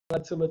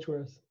had so much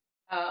worse.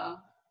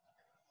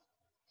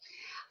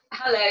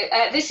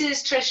 Hello, this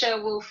is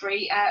Trisha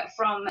Wolfrey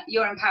from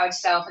Your Empowered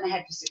Self and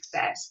Ahead for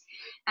Success.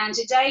 And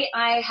today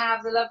I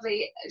have the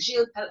lovely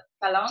Gilles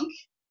Pelenc.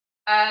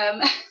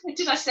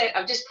 Did I say it?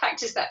 I've just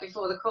practiced that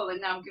before the call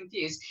and now I'm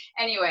confused.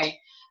 Anyway,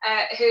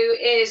 who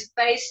is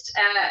based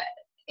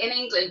in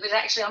England but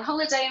actually on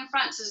holiday in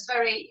France, has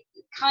very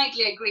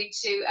kindly agreed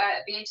to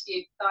be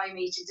interviewed by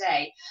me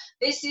today.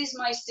 This is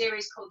my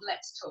series called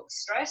Let's Talk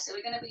Stress. So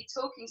we're going to be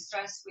talking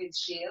stress with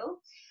Gilles.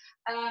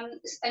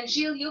 And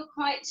Gilles, you've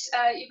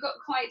got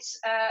quite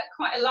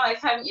a life,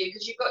 haven't you?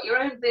 Because you've got your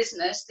own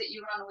business that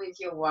you run with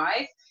your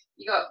wife.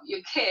 You got your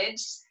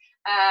kids.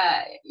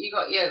 You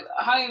got your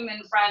home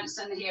in France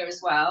and here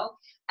as well.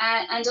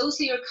 And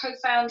also you're a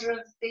co-founder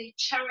of the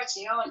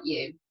charity, aren't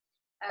you?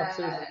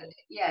 Absolutely.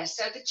 Yeah.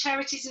 So the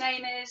charity's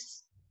name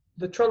is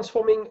the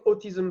Transforming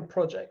Autism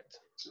project.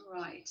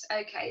 Right.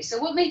 Okay. So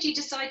what made you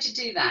decide to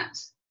do that?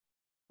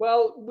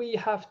 Well, we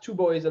have two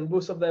boys, and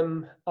both of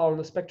them are on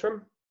the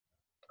spectrum.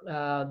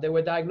 They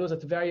were diagnosed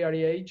at a very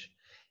early age,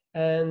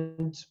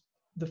 and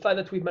the fact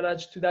that we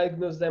managed to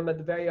diagnose them at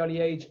a very early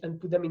age and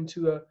put them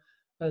into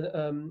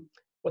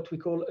what we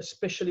call a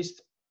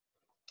specialist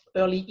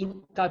early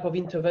type of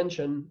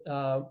intervention.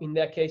 In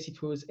their case,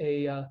 it was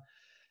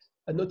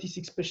an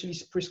autistic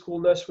specialist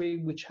preschool nursery,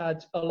 which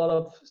had a lot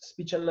of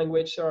speech and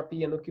language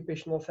therapy and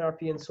occupational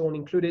therapy and so on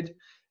included.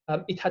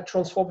 It had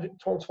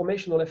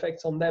transformational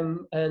effects on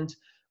them, and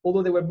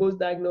although they were both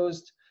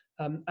diagnosed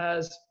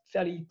as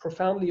fairly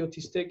profoundly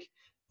autistic,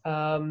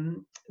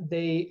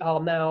 they are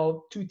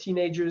now two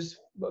teenagers,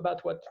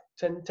 about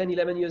 10,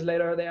 11 years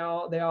later. They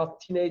are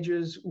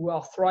teenagers who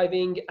are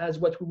thriving as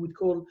what we would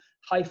call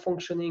high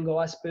functioning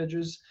or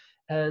Asperger's,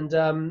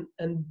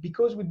 and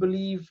because we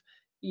believe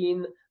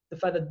in the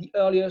fact that the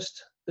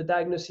earliest the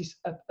diagnosis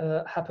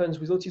happens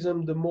with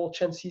autism, the more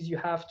chances you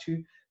have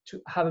to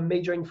have a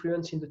major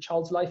influence in the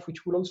child's life,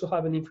 which will also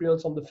have an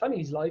influence on the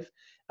family's life.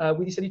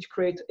 We decided to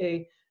create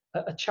a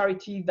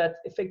charity that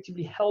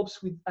effectively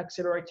helps with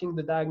accelerating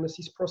the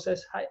diagnosis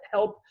process,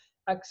 help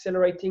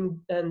accelerating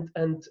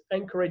and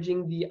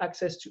encouraging the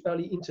access to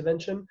early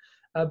intervention,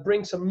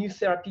 bring some new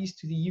therapies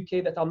to the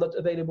UK that are not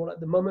available at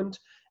the moment,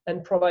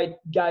 and provide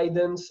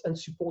guidance and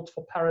support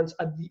for parents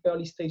at the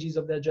early stages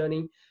of their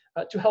journey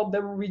to help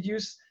them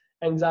reduce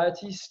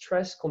anxiety,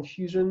 stress,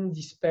 confusion,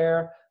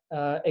 despair,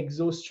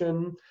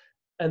 exhaustion,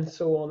 and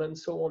so on and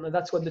so on. And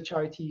that's what the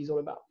charity is all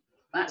about.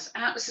 That's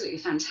absolutely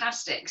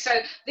fantastic. So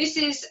this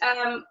is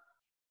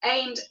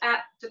aimed at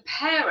the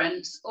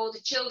parents or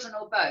the children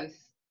or both?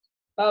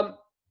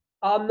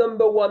 Our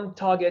number one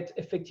target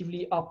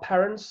effectively are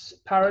parents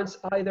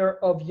either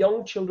of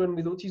young children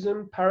with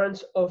autism,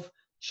 parents of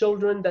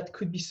children that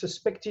could be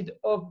suspected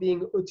of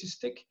being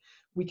autistic.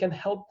 We can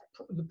help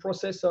the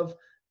process of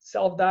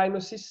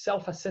self-diagnosis,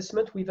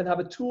 self-assessment. We even have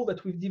a tool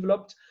that we've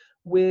developed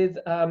with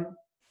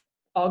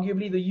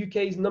arguably the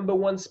UK's number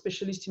one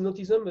specialist in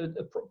autism,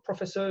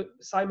 Professor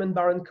Simon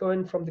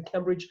Baron-Cohen from the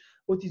Cambridge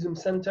Autism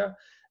Centre.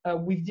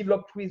 We've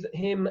developed with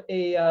him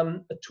a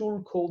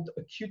tool called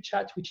a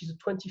Q-Chat, which is a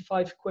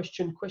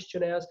 25-question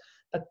questionnaires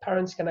that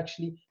parents can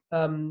actually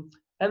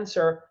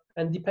answer.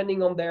 And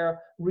depending on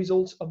their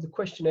results of the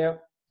questionnaire,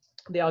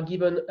 they are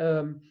given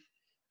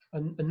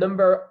a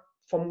number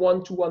from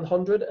 1 to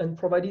 100, and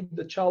provided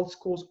the child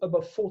scores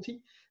above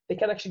 40, they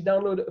can actually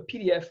download a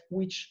PDF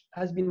which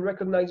has been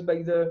recognized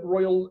by the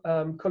Royal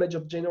College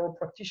of General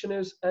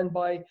Practitioners and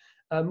by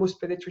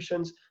most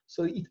pediatricians.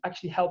 So it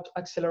actually helped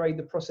accelerate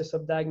the process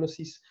of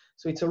diagnosis.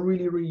 So it's a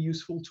really, really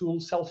useful tool,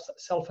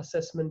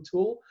 self-assessment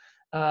tool.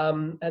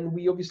 And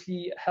we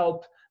obviously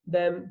help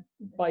them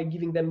by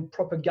giving them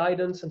proper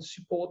guidance and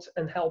support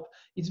and help.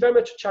 It's very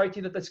much a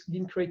charity that has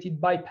been created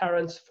by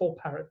parents for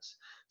parents.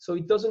 So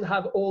it doesn't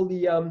have all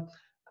the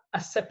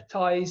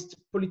aseptized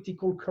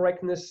political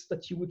correctness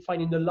that you would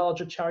find in the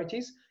larger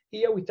charities.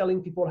 Here we're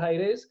telling people how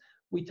it is,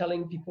 we're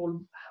telling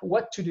people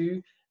what to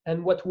do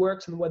and what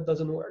works and what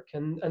doesn't work.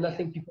 And I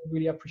think people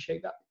really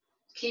appreciate that.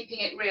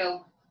 Keeping it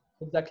real.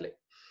 Exactly.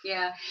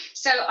 Yeah.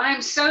 So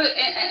I'm so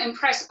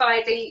impressed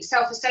by the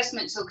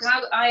self-assessment tool, because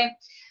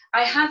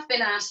I have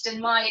been asked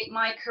in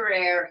my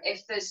career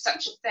if there's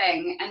such a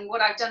thing, and what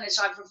I've done is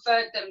I've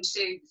referred them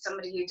to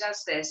somebody who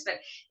does this. But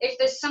if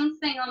there's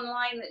something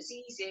online that's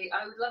easy,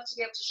 I would love to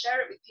be able to share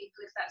it with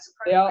people if that's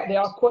appropriate. There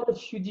are quite a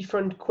few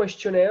different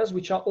questionnaires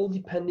which are all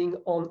depending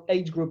on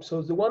age group.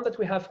 So the one that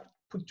we have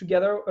put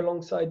together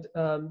alongside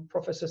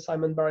Professor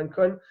Simon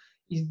Baron-Cohen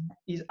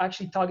is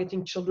actually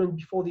targeting children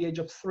before the age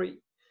of 3.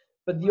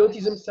 But the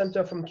Autism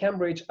Center from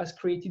Cambridge has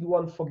created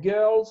one for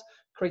girls,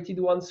 created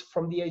ones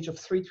from the age of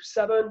 3 to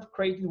 7,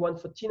 created one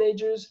for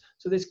teenagers.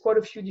 So there's quite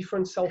a few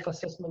different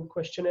self-assessment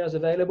questionnaires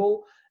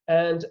available.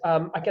 And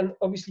I can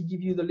obviously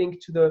give you the link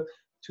to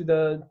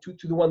the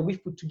one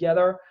we've put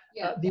together.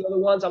 Yeah. The other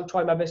ones, I'll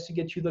try my best to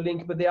get you the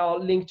link, but they are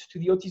linked to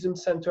the Autism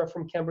Center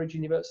from Cambridge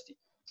University.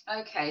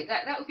 Okay,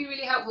 that would be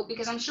really helpful,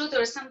 because I'm sure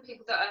there are some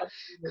people that are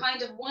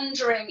kind of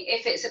wondering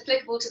if it's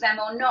applicable to them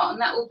or not,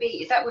 and that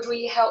would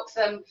really help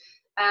them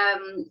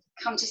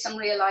come to some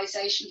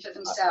realization for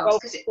themselves? Well,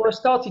 Because for a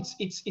start,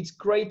 it's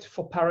great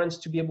for parents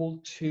to be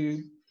able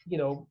to, you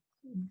know,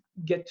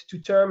 get to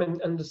term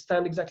and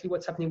understand exactly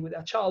what's happening with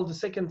their child. The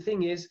second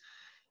thing is,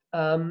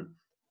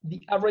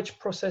 the average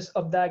process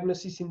of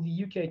diagnosis in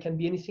the UK can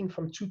be anything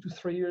from 2 to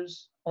 3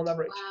 years on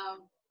average.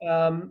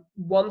 wow,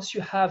 Once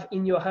you have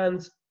in your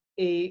hands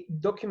a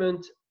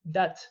document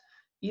that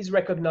is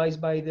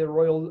recognized by the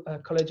Royal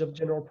College of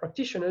General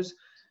Practitioners,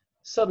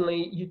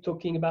 suddenly you're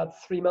talking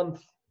about 3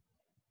 months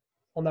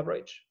on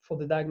average for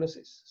the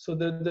diagnosis. So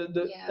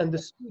yeah, and the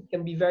speed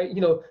can be very,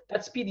 you know,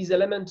 that speed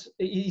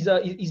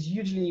is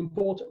hugely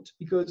important,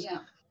 because yeah,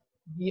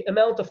 the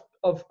amount of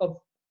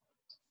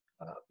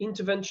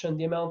intervention,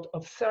 the amount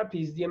of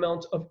therapies, the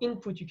amount of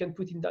input you can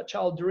put in that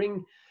child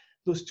during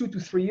those 2 to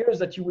 3 years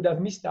that you would have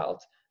missed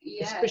out,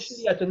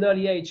 especially yes, at an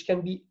early age,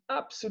 can be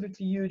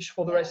absolutely huge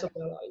for the rest yeah. of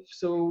their life.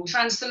 So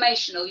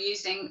Transformational,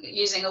 using a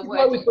this is why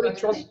word we that you call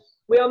it recommend.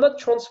 we are not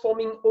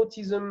transforming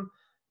autism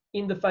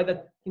in the fact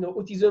that, you know,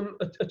 autism,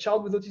 a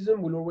child with autism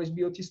will always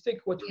be autistic.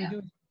 What we Yeah, do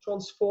is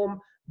transform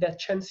their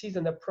chances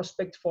and their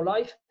prospect for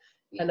life,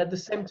 yeah, and at the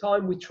same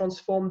time we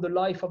transform the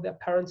life of their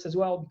parents as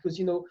well, because,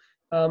 you know,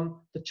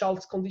 the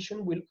child's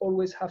condition will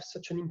always have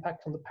such an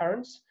impact on the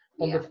parents,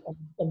 on yeah,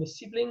 the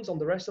siblings, on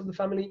the rest of the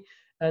family.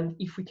 And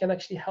if we can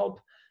actually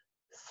help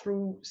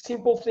through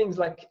simple things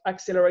like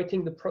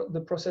accelerating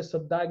the process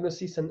of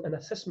diagnosis and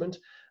assessment,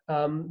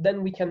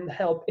 then we can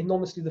help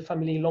enormously the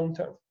family long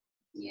term.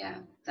 yeah.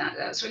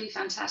 That's really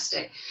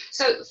fantastic.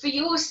 So for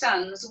your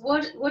sons,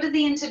 what are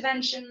the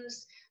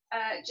interventions,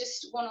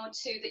 just one or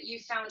two, that you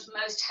found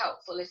most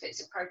helpful, if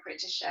it's appropriate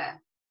to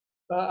share?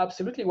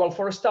 Absolutely. Well,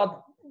 for a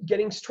start,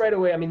 getting straight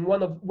away. I mean,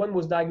 one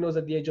was diagnosed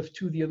at the age of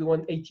 2, the other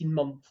one 18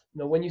 months.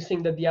 You know, when you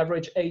think that the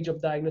average age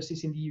of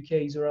diagnosis in the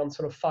UK is around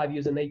sort of 5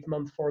 years and 8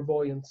 months for a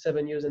boy and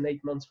 7 years and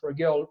 8 months for a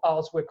girl,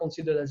 ours were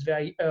considered as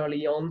very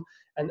early on,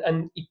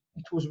 and it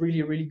was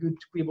really really good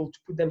to be able to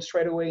put them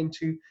straight away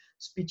into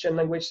speech and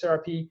language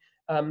therapy,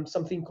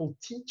 something called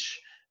Teach,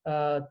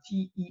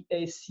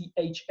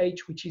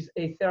 TEACHH, which is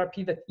a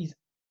therapy that is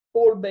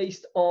all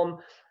based on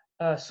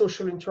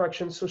social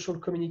interaction, social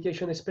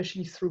communication,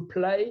 especially through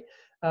play,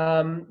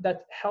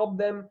 that help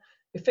them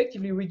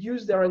effectively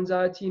reduce their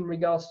anxiety in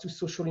regards to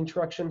social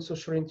interaction,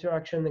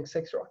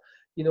 etc.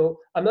 You know,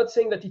 I'm not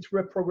saying that it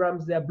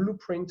reprograms their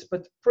blueprint,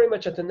 but pretty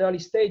much at an early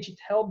stage, it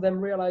helped them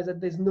realize that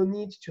there's no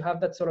need to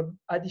have that sort of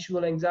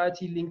additional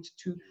anxiety linked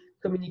to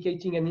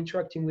communicating and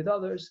interacting with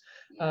others.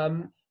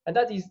 Yeah, And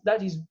that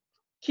is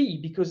key,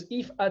 because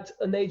if at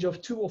an age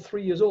of 2 or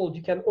 3 years old,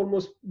 you can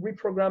almost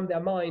reprogram their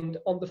mind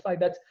on the fact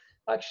that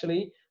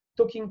actually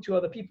talking to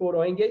other people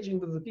or engaging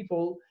with other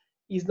people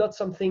is not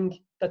something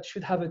that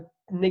should have a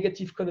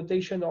negative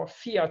connotation or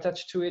fear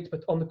attached to it,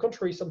 but on the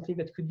contrary, something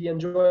that could be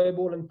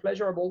enjoyable and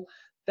pleasurable,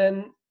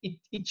 then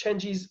it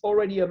changes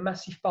already a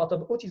massive part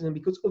of autism.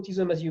 Because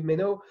autism, as you may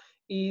know,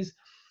 is,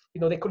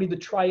 you know, they call it the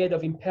triad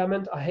of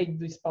impairment. I hate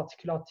this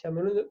particular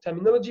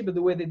terminology, but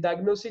the way they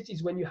diagnose it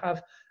is when you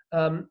have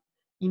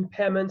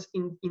impairments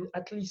in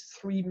at least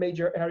 3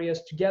 major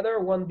areas together,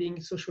 one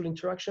being social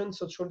interaction,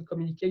 social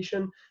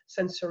communication,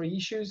 sensory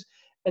issues.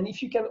 And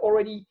if you can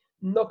already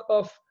knock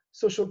off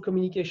social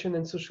communication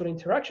and social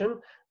interaction,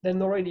 then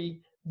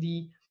already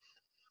the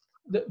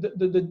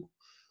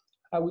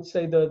I would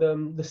say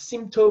the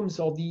symptoms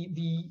or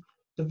the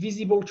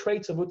visible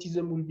traits of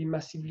autism will be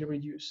massively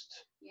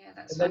reduced. yeah,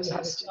 that's And then you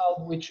have a fantastic.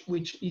 child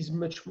which is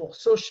much more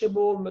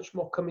sociable, much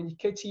more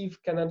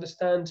communicative, can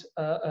understand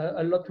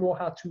a lot more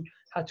how to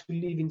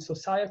live in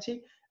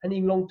society, and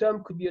in long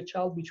term could be a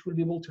child which will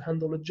be able to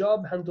handle a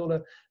job, handle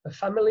a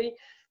family.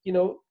 You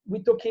know,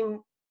 we're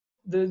talking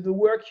the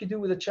work you do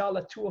with a child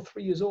at 2 or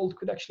 3 years old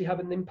could actually have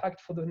an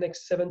impact for the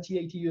next 70,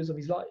 80 years of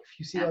his life.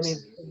 You see what I mean?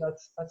 Absolutely.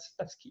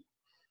 That's key,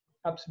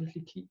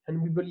 absolutely key,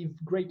 and we believe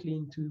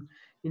greatly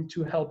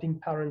into helping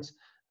parents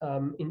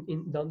down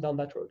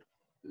that road.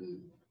 Mm,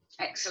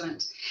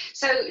 excellent.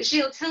 So,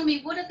 Gilles, tell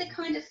me, what are the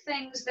kind of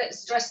things that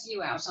stress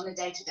you out on a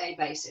day-to-day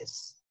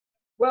basis?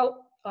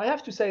 Well, I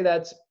have to say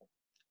that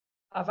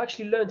I've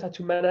actually learned how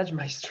to manage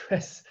my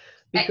stress,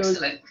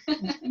 because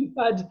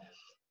Excellent.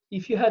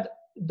 if you had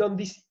done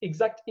this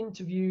exact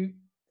interview,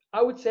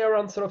 I would say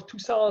around sort of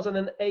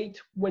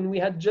 2008, when we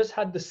had just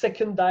had the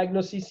second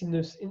diagnosis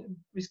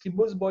basically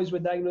both boys were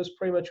diagnosed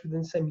pretty much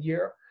within the same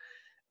year,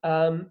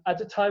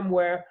 at a time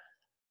where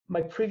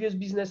my previous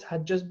business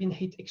had just been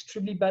hit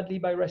extremely badly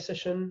by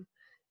recession,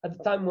 at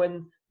the time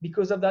when,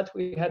 because of that,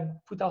 we had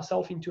put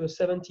ourselves into a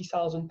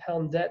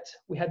 £70,000 debt.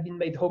 We had been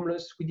made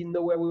homeless. We didn't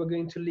know where we were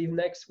going to live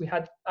next.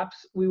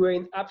 We were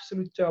in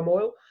absolute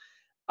turmoil.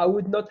 I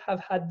would not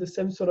have had the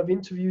same sort of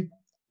interview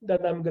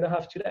that I'm going to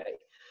have today.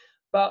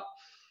 But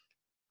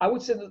I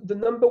would say that the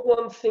number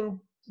one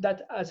thing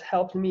that has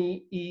helped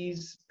me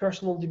is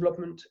personal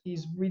development,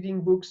 is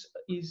reading books,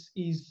 is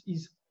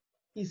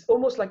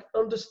almost like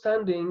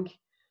understanding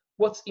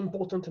what's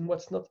important and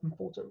what's not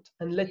important,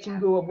 and letting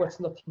go of what's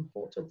not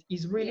important,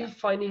 is really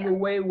finding a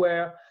way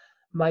where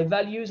my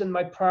values and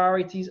my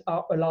priorities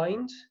are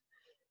aligned,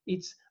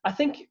 I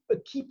think a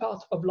key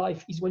part of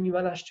life is when you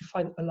manage to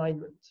find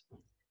alignment.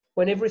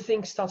 When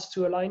everything starts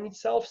to align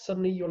itself,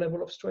 suddenly your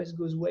level of stress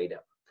goes way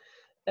down.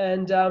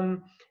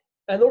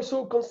 And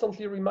also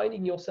constantly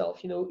reminding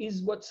yourself,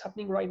 is what's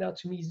happening right now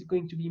to me is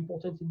going to be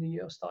important in a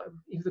year's time?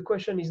 If the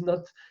question is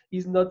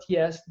not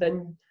yes,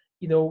 then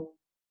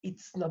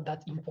it's not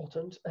that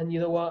important. And you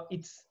know what?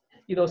 It's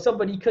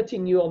somebody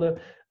cutting you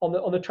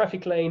on a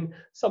traffic lane.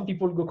 Some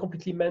people go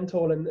completely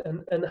mental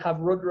and have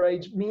road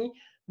rage. Me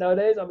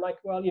nowadays, I'm like,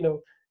 well,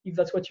 if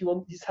that's what you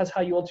want, this is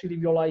how you want to live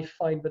your life,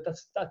 fine. But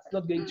that's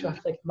not going to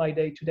affect my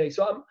day to day.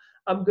 So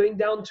I'm going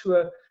down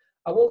to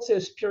I won't say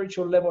a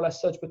spiritual level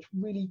as such, but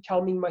really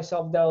calming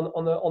myself down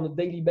on a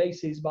daily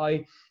basis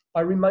by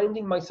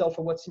reminding myself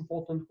of what's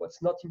important,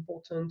 what's not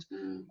important,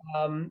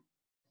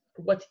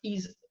 what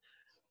is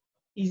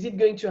it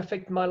going to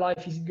affect my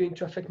life? Is it going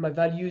to affect my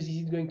values? Is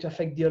it going to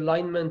affect the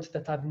alignment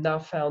that I've now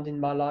found in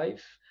my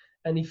life?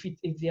 And if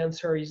the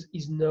answer is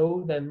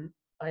no, then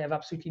I have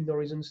absolutely no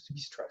reasons to be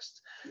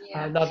stressed.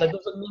 Yeah. Now that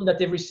doesn't mean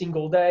that every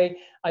single day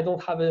I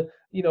don't have a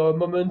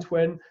moment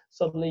when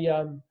suddenly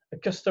a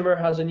customer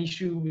has an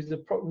issue with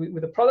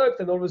the product,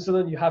 and all of a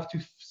sudden you have to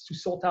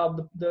sort out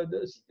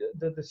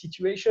the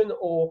situation,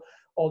 or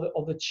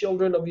the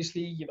children,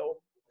 obviously,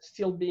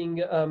 still being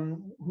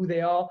who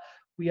they are.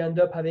 We end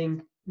up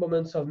having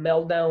moments of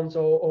meltdowns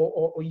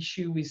or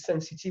issue with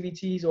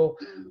sensitivities or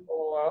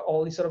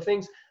all these sort of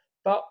things.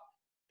 But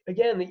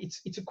again,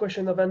 it's a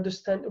question of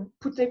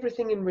put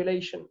everything in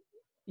relation.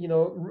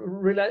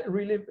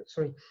 Really,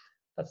 sorry,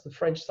 that's the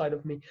French side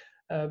of me.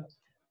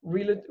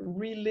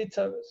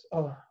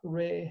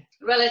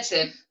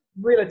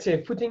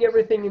 Relative, putting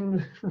everything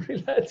in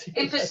relative.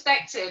 In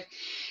perspective.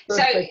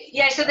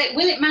 Perfect. So that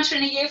will it matter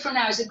in a year from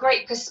now is a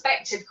great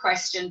perspective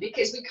question,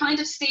 because we kind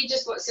of see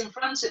just what's in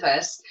front of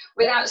us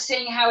without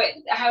seeing how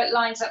it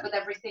lines up with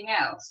everything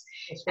else.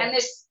 Right. And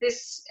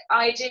this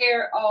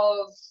idea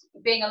of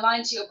being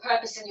aligned to your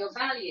purpose and your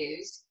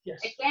values,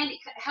 again, it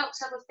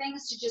helps other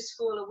things to just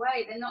fall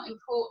away. They're not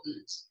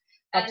important.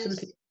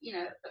 Absolutely.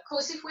 And of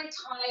course, if we're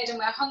tired and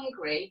we're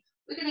hungry,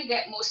 we're going to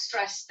get more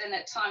stressed than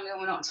at times when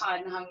we're not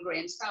tired and hungry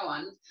and so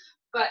on.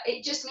 But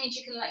it just means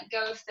you can let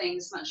go of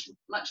things much,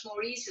 much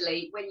more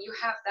easily when you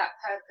have that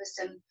purpose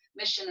and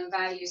mission and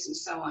values and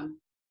so on.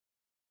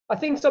 I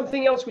think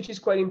something else which is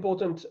quite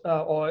important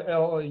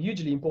or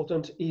hugely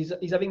important is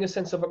having a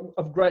sense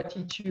of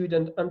gratitude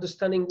and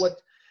understanding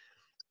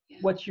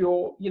what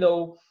you're,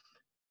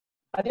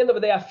 at the end of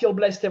the day, I feel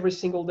blessed every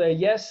single day.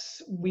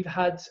 Yes, we've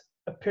had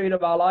a period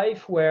of our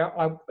life where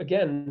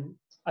again,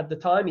 at the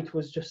time, it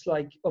was just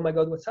like, oh my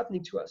God, what's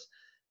happening to us?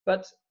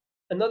 But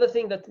another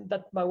thing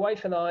that my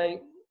wife and I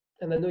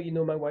know you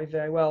know my wife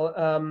very well,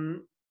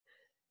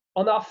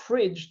 on our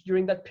fridge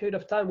during that period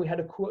of time, we had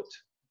a quote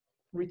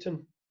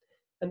written.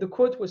 And the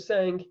quote was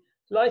saying,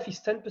 life is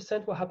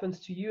 10% what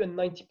happens to you and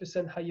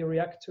 90% how you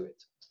react to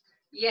it.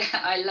 Yeah,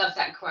 I love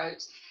that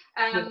quote.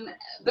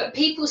 But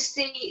people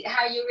see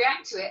how you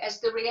react to it as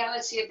the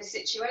reality of the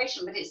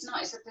situation, but it's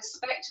not. It's a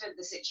perspective of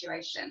the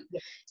situation.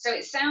 Yeah. So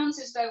it sounds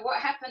as though what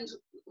happened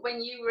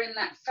when you were in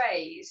that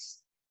phase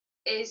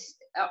is,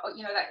 that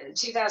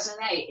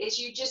 2008, is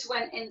you just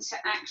went into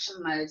action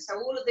mode. So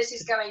all of this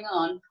is going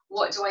on.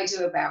 What do I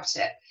do about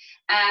it?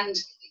 And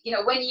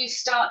when you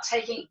start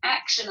taking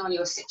action on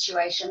your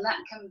situation, that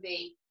can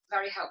be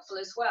very helpful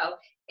as well.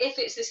 If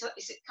it's this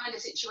kind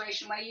of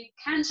situation where you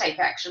can take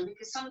action,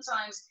 because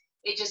sometimes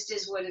it just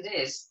is what it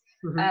is.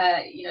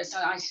 Mm-hmm. So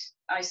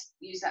I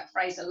use that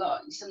phrase a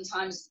lot.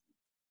 Sometimes,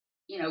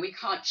 we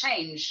can't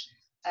change,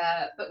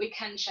 but we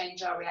can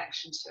change our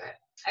reaction to it.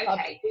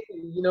 Okay.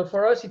 Absolutely.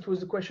 For us, it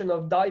was a question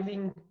of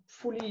diving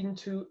fully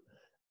into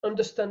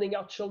understanding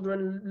our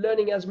children,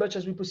 learning as much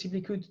as we possibly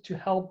could to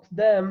help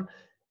them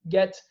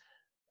get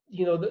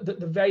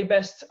the very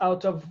best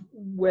out of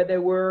where they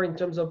were in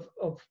terms of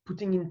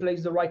putting in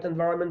place the right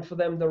environment for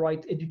them, the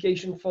right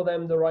education for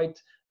them, the right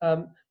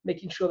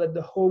making sure that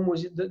the home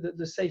was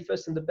the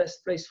safest and the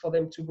best place for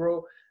them to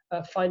grow,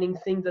 finding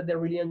things that they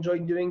really enjoy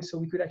doing, so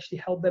we could actually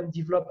help them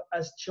develop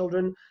as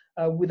children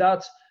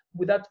without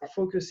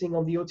focusing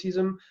on the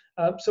autism.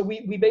 So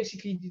we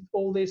basically did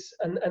all this,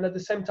 and at the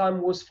same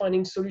time was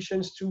finding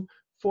solutions to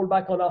fall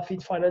back on our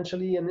feet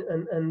financially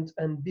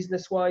and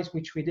business-wise,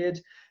 which we did.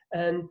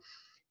 And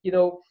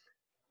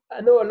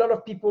I know a lot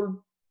of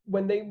people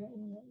when they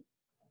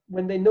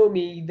know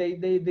me,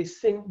 they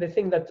think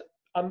that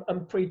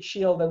I'm pretty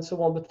chilled and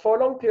so on. But for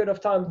a long period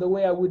of time, the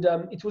way I would,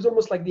 it was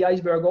almost like the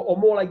iceberg, or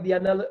more like the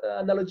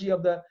analogy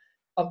of the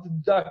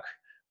duck,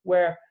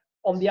 where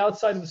on the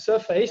outside of the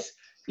surface,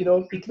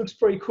 it looks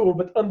pretty cool,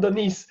 but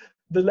underneath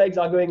the legs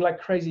are going like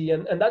crazy.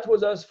 And that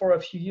was us for a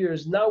few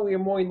years. Now we're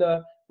more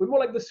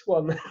like the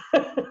swan.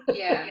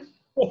 Yeah.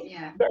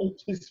 Yeah. Very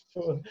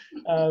peaceful.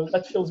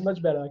 That feels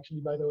much better,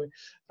 actually, by the way.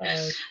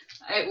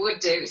 It would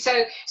do.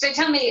 So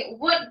tell me,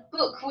 what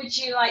book would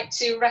you like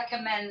to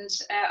recommend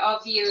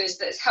our viewers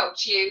that's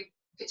helped you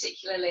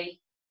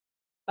particularly?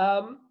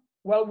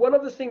 Well, one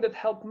of the things that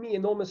helped me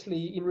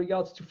enormously in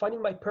regards to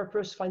finding my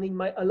purpose, finding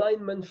my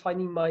alignment,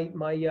 finding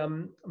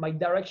my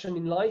direction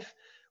in life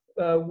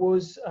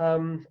was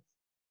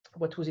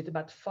what was it,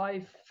 about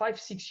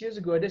 6 years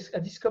ago? I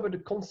discovered a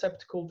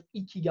concept called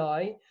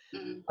ikigai,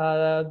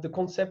 the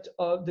concept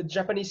of the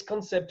Japanese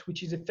concept,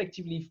 which is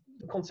effectively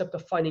the concept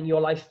of finding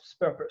your life's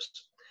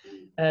purpose.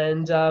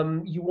 And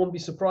you won't be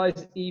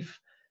surprised if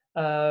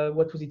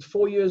what was it,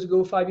 4 years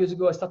ago, 5 years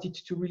ago, I started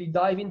to really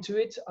dive into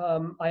it.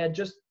 I had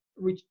just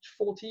reached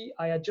 40.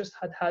 I had just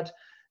had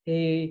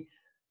a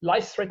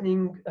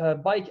life-threatening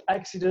bike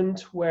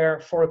accident where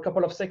for a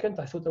couple of seconds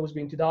I thought I was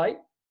going to die.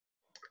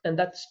 And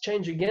that's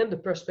changed again the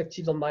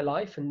perspectives on my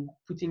life and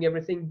putting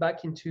everything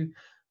back into,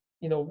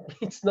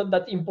 it's not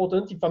that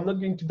important. If I'm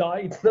not going to die,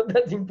 it's not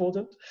that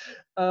important.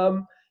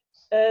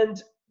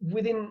 And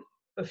within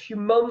a few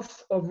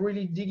months of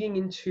really digging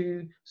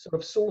into sort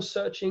of soul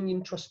searching,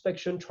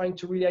 introspection, trying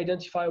to really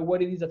identify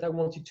what it is that I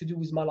wanted to do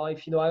with my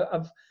life.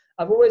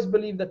 I've always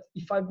believed that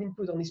if I've been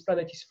put on this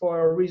planet, it's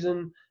for a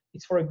reason.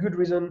 It's for a good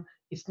reason.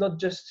 It's not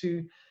just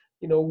to,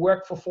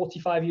 work for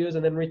 45 years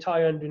and then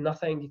retire and do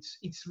nothing.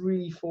 It's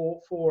really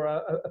for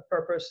a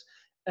purpose.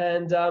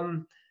 And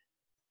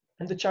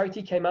the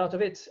charity came out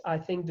of it. I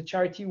think the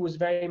charity was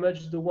very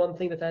much the one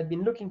thing that I had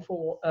been looking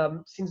for.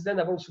 Since then,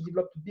 I've also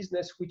developed a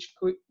business which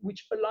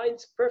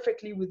aligns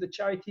perfectly with the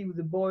charity, with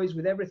the boys,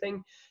 with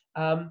everything.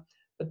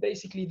 But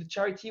basically, the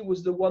charity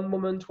was the one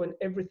moment when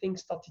everything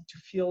started to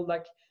feel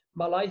like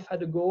my life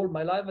had a goal,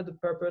 my life had a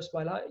purpose,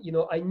 my life,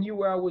 I knew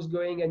where I was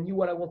going, I knew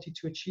what I wanted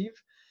to achieve.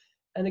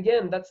 And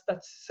again, that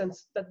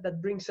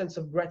brings sense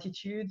of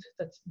gratitude,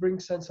 that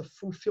brings sense of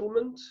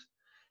fulfillment,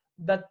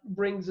 that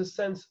brings a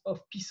sense of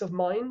peace of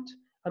mind.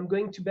 I'm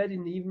going to bed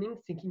in the evening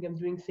thinking I'm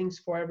doing things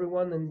for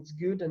everyone and it's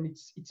good and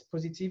it's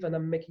positive and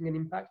I'm making an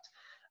impact.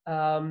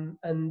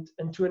 And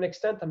to an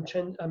extent,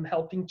 I'm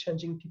helping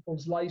changing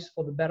people's lives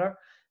for the better.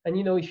 And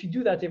if you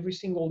do that every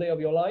single day of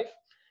your life,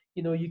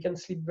 you can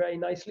sleep very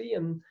nicely.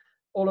 And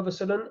all of a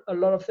sudden, a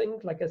lot of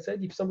things, like I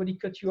said, if somebody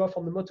cut you off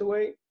on the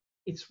motorway,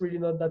 it's really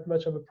not that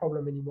much of a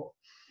problem anymore.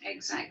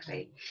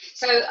 Exactly.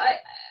 So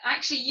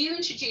actually, you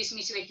introduced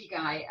me to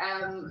Ikigai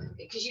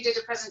because you did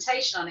a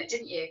presentation on it,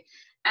 didn't you?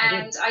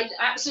 And I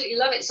absolutely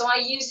love it. So I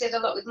use it a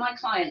lot with my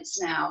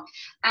clients now.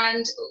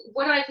 And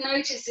what I've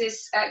noticed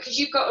is, because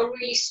you've got a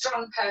really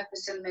strong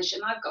purpose and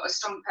mission, I've got a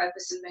strong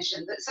purpose and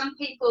mission, but some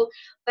people,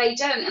 they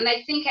don't, and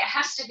they think it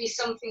has to be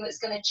something that's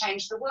going to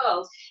change the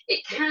world.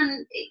 It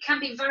can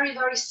be very,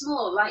 very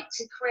small, like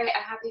to create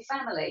a happy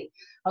family.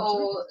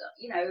 Absolutely. Or,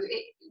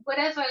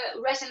 whatever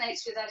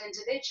resonates with that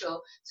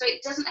individual. So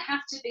it doesn't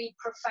have to be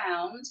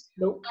profound.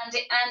 Nope. And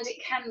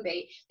it can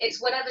be.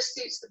 It's whatever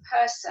suits the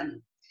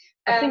person.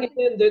 I think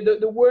again,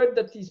 the word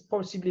that is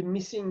possibly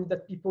missing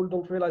that people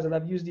don't realize, and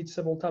I've used it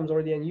several times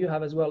already, and you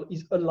have as well,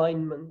 is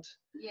alignment.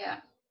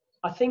 Yeah.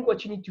 I think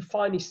what you need to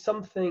find is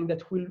something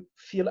that will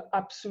feel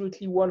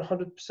absolutely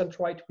 100%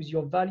 right with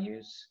your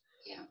values,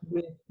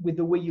 with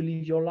the way you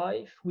live your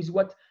life, with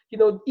what,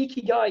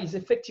 Ikigai is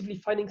effectively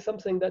finding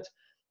something that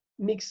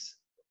mix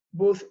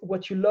both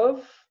what you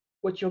love,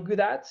 what you're good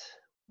at,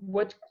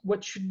 what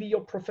should be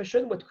your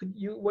profession,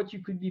 what you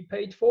could be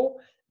paid for,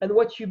 and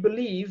what you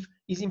believe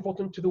is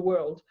important to the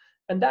world.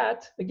 And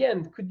that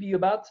again could be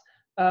about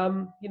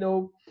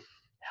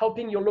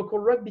helping your local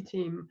rugby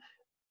team,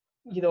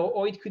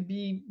 or it could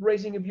be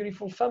raising a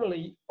beautiful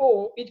family,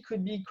 or it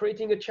could be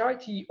creating a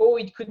charity, or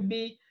it could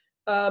be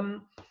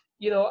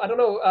I don't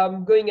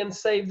know, going and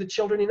save the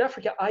children in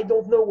Africa. I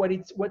don't know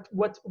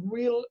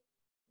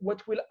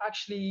what will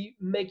actually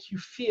make you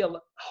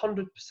feel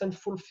 100%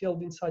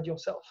 fulfilled inside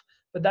yourself.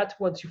 But that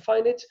once you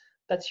find it,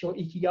 that's your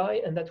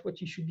ikigai, and that's what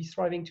you should be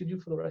striving to do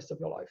for the rest of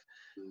your life.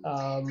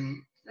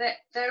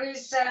 There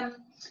is,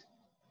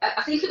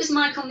 I think it was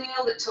Michael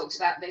Neal that talked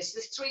about this.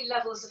 There's 3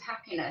 levels of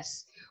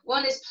happiness.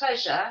 One is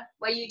pleasure,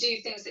 where you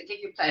do things that give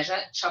you pleasure,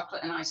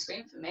 chocolate and ice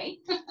cream for me.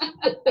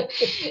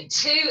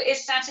 2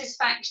 is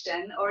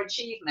satisfaction or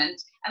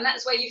achievement, and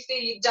that's where you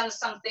feel you've done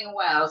something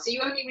well. So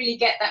you only really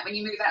get that when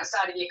you move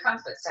outside of your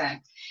comfort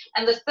zone.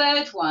 And the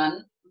third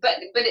one, but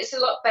it's a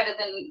lot better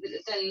than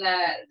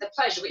the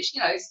pleasure, which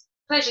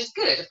pleasure's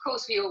good. Of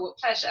course, we all want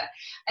pleasure.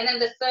 And then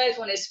the third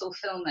one is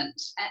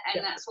fulfillment,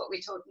 and that's what we're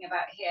talking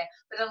about here.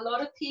 But a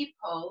lot of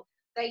people,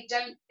 they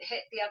don't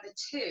hit the other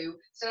 2,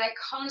 so they're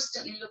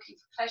constantly looking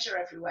for pleasure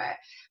everywhere,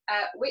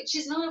 which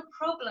is not a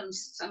problem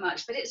so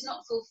much, but it's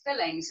not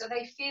fulfilling, so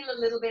they feel a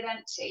little bit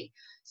empty.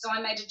 So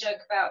I made a joke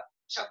about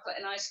chocolate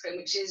and ice cream,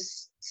 which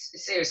is,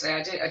 seriously,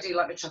 I do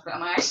like the chocolate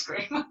and my ice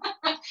cream.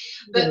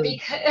 But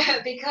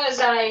because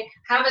I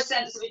have a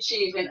sense of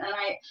achievement and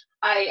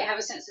I have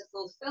a sense of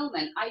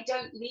fulfillment, I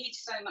don't need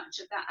so much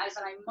of that as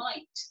I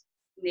might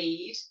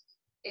need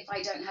if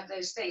I don't have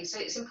those things. So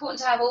it's important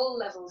to have all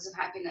levels of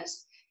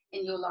happiness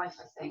in your life,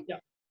 I think. Yeah,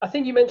 I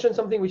think you mentioned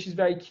something which is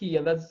very key,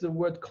 and that's the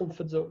word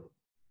comfort zone.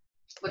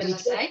 What did I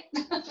say?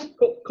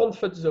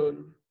 Comfort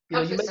zone.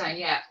 Comfort zone,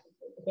 yeah.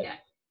 Okay. Yeah.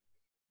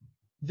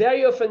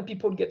 Very often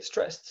people get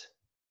stressed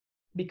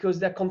because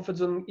their comfort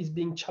zone is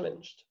being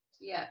challenged.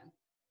 Yeah.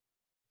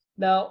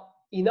 Now,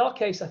 in our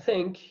case, I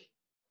think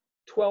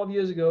 12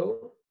 years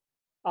ago,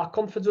 our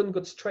comfort zone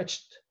got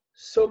stretched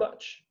so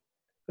much,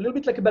 a little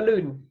bit like a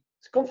balloon.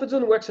 The comfort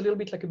zone works a little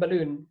bit like a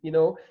balloon.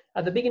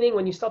 At the beginning,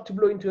 when you start to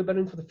blow into a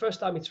balloon for the first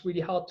time, it's really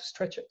hard to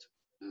stretch it.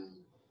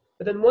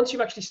 But then once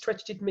you've actually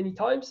stretched it many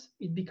times,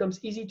 it becomes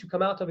easy to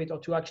come out of it or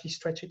to actually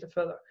stretch it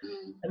further.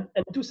 And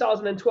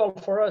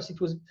 2012 for us,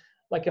 it was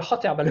like a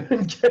hot air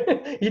balloon.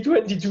 It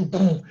went into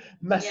boom,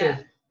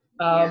 massive.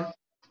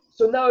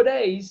 So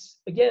nowadays,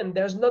 again,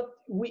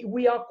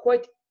 we are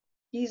quite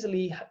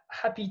easily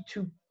happy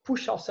to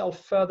push ourselves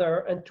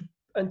further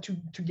and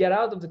to get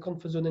out of the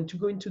comfort zone and to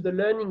go into the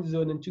learning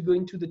zone and to go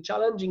into the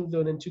challenging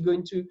zone and to go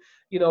into,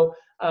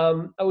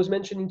 I was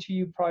mentioning to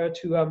you prior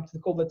to the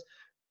call that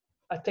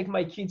I take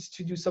my kids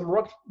to do some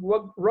rock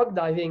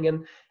diving,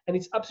 and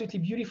it's absolutely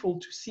beautiful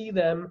to see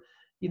them,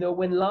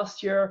 when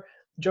last year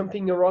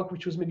jumping a rock,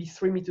 which was maybe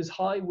 3 meters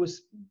high,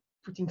 was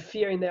putting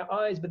fear in their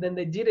eyes, but then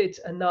they did it,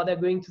 and now they're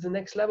going to the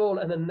next level,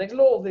 and then the next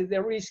level,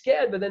 they're really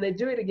scared, but then they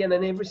do it again,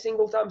 and every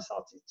single time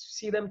start to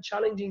see them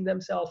challenging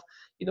themselves.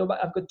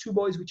 But I've got 2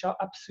 boys which are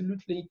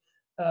absolutely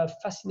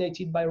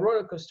fascinated by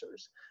roller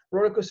coasters.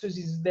 Roller coasters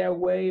is their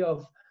way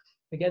of,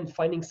 again,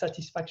 finding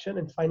satisfaction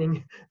and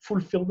finding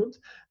fulfillment.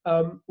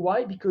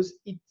 Why? Because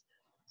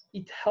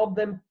it helped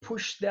them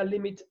push their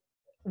limit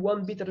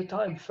one bit at a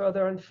time,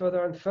 further and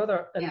further and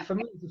further. And for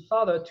me as a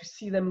father, to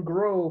see them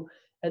grow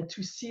and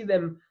to see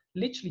them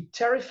literally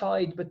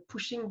terrified but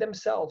pushing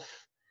themselves,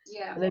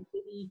 and then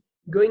maybe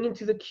going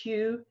into the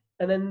queue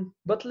and then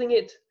bottling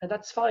it, and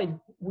that's fine.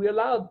 We're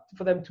allowed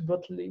for them to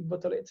bottle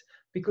it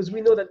because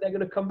we know that they're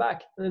going to come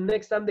back, and the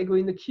next time they go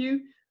in the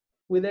queue,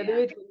 will they do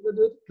it?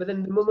 But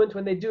then the moment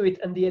when they do it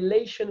and the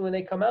elation when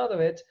they come out of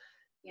it,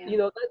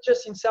 that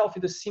just in itself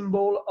is a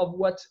symbol of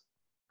what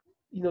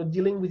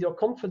dealing with your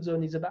comfort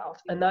zone is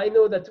about. And I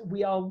know that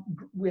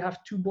we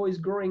have 2 boys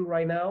growing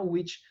right now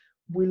which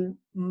will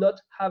not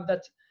have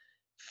that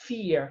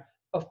fear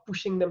of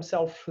pushing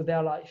themselves through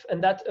their life,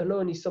 and that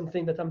alone is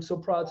something that I'm so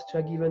proud to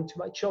have given to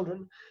my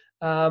children.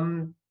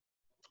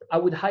 I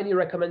would highly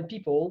recommend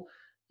people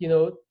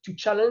to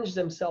challenge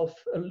themselves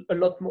a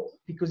lot more,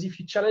 because if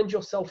you challenge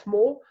yourself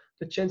more,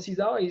 the chances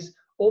are is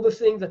all the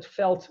things that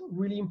felt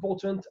really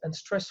important and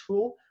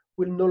stressful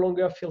will no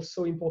longer feel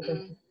so important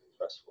and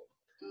stressful.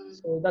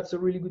 So that's a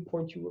really good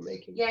point you were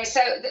making. Yeah,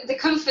 so the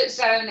comfort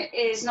zone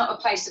is not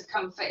a place of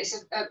comfort,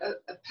 it's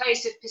a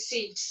place of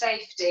perceived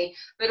safety,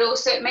 but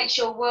also it makes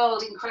your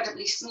world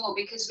incredibly small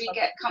because we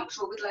get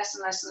comfortable with less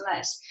and less and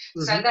less.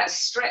 So that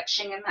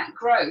stretching and that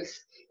growth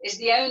is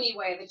the only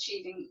way of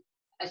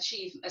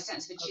achieve a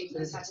sense of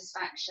achievement and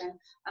satisfaction,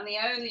 and the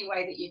only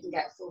way that you can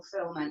get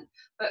fulfillment.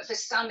 But for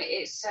some,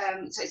 it's so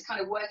it's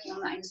kind of working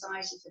on that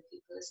anxiety for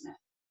people, isn't it?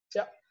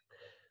 Yeah.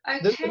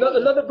 Okay.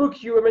 Another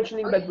book you were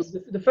mentioning, book.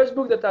 The first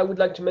book that I would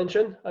like to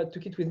mention, I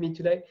took it with me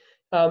today,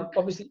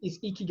 obviously is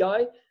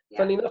Ikigai.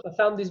 Funny enough, I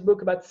found this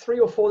book about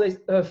 3 or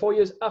 4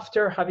 years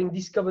after having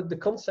discovered the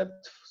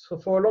concept. So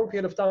for a long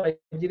period of time,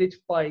 I did it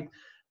by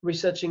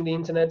researching the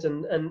internet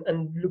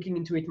and looking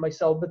into it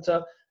myself.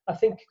 But I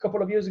think a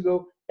couple of years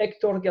ago,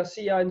 Hector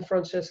Garcia and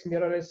Francesc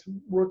Miralles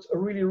wrote a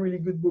really, really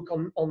good book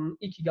on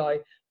Ikigai,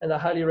 and I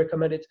highly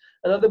recommend it.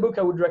 Another book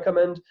I would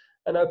recommend,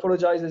 and I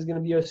apologize, there's going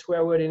to be a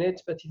swear word in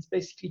it, but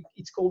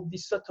it's called The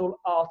Subtle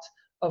Art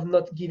of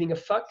Not Giving a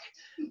Fuck.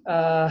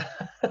 I've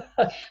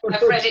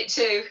read it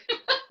too.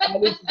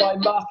 And it's by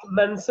Mark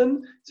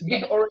Manson. It's a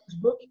big orange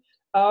book.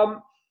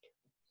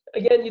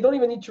 Again, you don't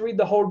even need to read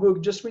the whole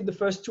book. Just read the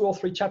first 2 or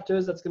 3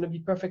 chapters. That's going to be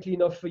perfectly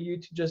enough for you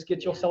to just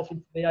get yourself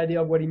into the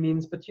idea of what it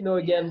means. But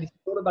again, this is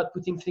all about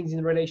putting things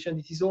in relation.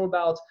 This is all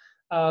about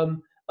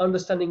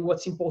understanding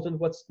what's important,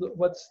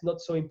 what's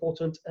not so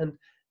important,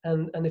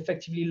 and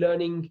effectively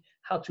learning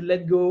how to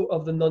let go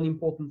of the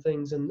non-important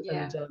things and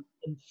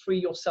free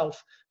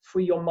yourself,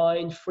 free your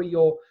mind, free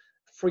your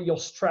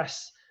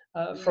stress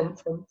from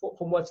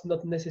what's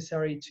not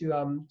necessary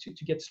to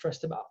get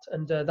stressed about.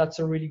 And that's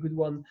a really good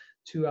one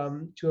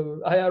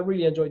I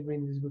really enjoyed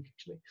reading this book,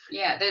 actually.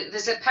 Yeah,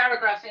 there's a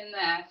paragraph in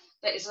there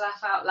that is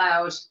laugh out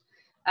loud.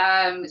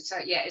 So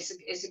yeah,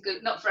 it's a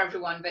good, not for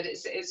everyone, but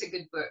it's a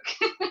good book.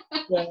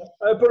 Yeah,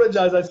 I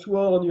apologize, I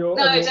swore on your...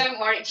 No, don't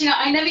worry.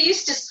 I never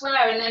used to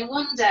swear, and then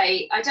one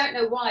day, I don't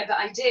know why, but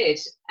I did,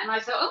 and I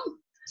thought, oh,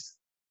 this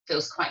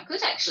feels quite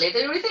good actually.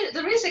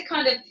 There is a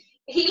kind of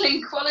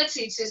healing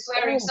quality to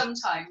swearing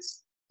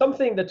sometimes.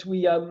 Something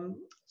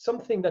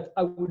that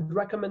I would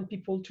recommend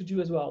people to do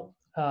as well,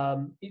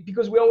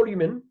 because we're all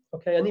human,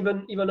 okay, and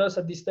even us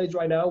at this stage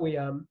right now,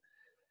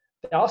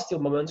 there are still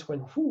moments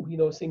when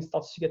things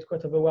start to get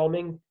quite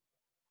overwhelming.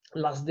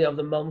 Last day of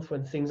the month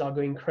when things are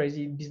going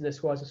crazy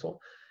business-wise and so on.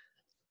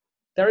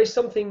 There is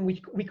something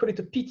we call it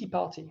a pity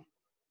party.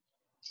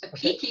 A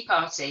pity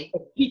party? A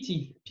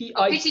pity.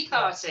 Pity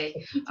party.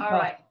 All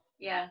right.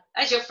 Yeah.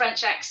 That's your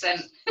French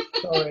accent.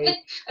 Sorry.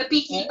 A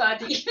pity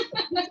party.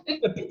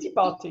 A pity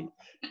party.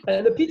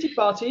 And a pity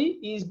party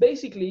is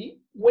basically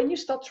when you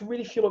start to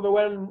really feel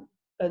overwhelmed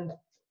and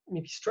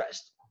maybe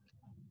stressed,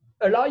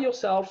 allow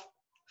yourself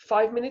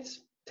 5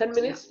 minutes, 10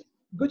 minutes,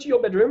 go to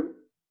your bedroom,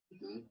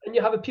 and and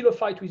you have a pillow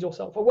fight with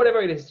yourself or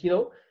whatever it is,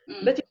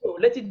 let it go,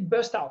 let it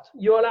burst out.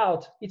 You're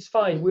allowed. It's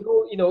fine. We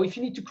all, if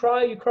you need to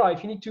cry, you cry.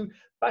 If you need to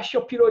bash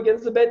your pillow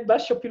against the bed,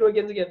 bash your pillow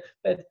against the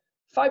bed.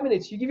 5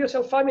 minutes. You give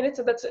yourself 5 minutes,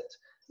 and that's it.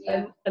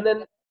 Yeah. And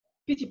then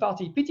pity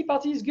party. Pity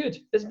party is good.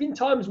 There's been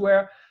times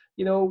where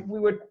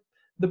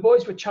the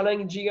boys were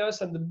challenging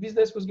us, and the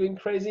business was going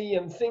crazy,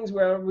 and things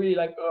were really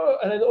like, oh,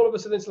 and then all of a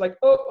sudden it's like,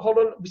 oh, hold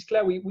on, with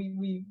Claire,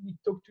 we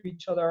talk to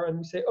each other and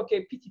we say,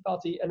 okay, pity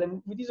party, and then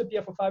we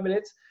disappear for 5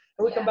 minutes,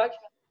 and we come back,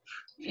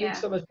 feeling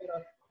so much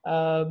better.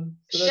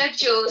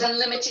 Scheduled and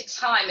limited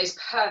time is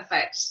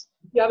perfect.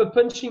 If you have a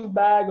punching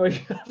bag, or if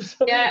you have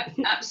some,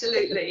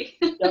 absolutely.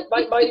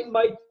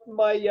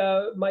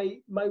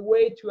 My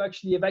way to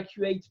actually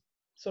evacuate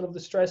sort of the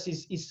stress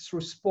is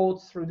through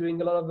sports, through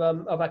doing a lot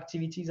of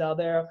activities out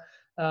there.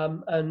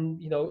 And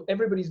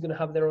everybody's going to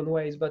have their own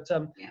ways, but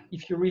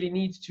if you really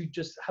need to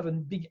just have a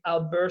big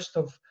outburst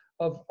of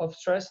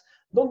stress,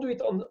 don't do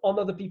it on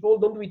other people,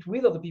 don't do it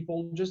with other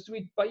people, just do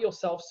it by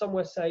yourself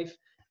somewhere safe,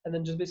 and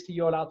then just basically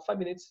you're allowed 5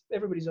 minutes.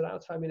 Everybody's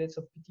allowed 5 minutes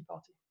of pity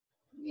party.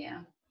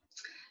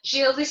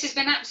 Gilles, this has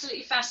been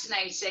absolutely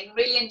fascinating,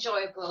 really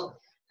enjoyable.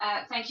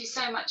 Thank you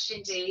so much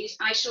indeed.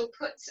 I shall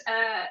put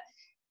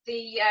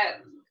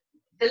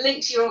the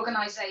link to your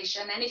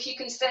organisation, and if you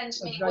can send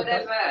me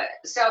whatever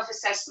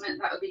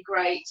self-assessment, that would be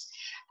great.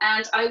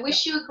 And I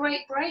wish you a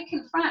great break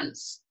in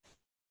France.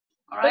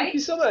 All right. Thank you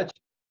so much,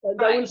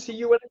 and I will see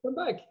you when I come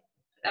back.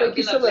 Thank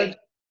you so much.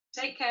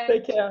 Take care.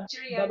 Take care.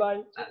 Cheerio. Bye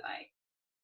bye. Bye bye.